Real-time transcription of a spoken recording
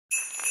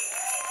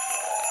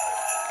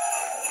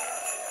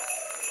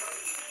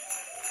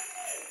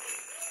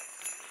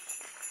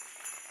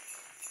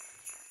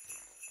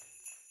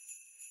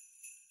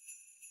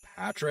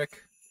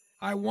Patrick,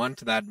 I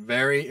want that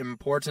very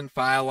important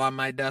file on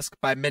my desk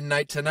by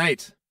midnight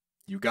tonight.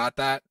 You got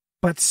that?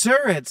 But,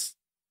 sir, it's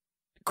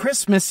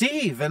Christmas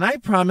Eve, and I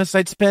promised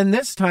I'd spend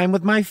this time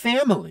with my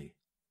family.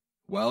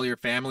 Well, your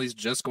family's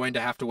just going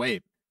to have to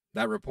wait.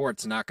 That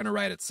report's not going to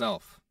write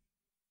itself.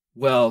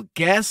 Well,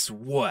 guess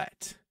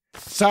what?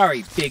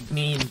 Sorry, big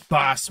mean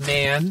boss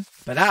man,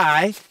 but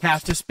I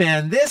have to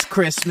spend this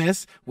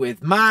Christmas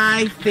with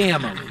my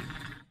family.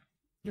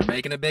 You're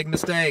making a big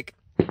mistake.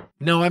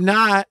 No, I'm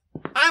not.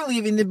 I'm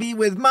leaving to be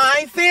with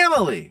my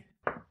family.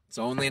 It's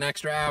only an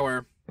extra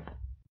hour.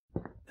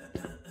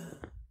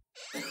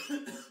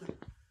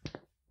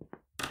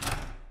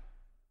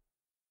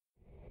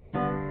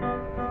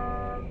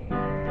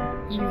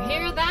 You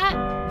hear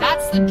that?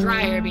 That's the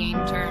dryer being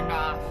turned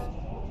off.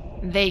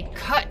 They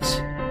cut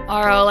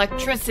our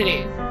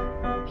electricity.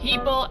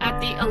 People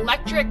at the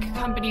electric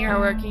company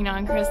are working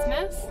on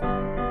Christmas.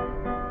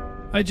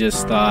 I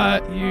just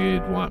thought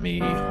you'd want me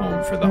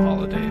home for the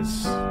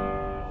holidays.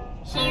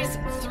 He's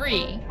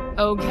 3,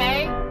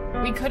 okay?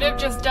 We could have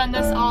just done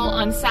this all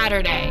on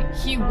Saturday.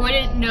 He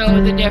wouldn't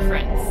know the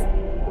difference.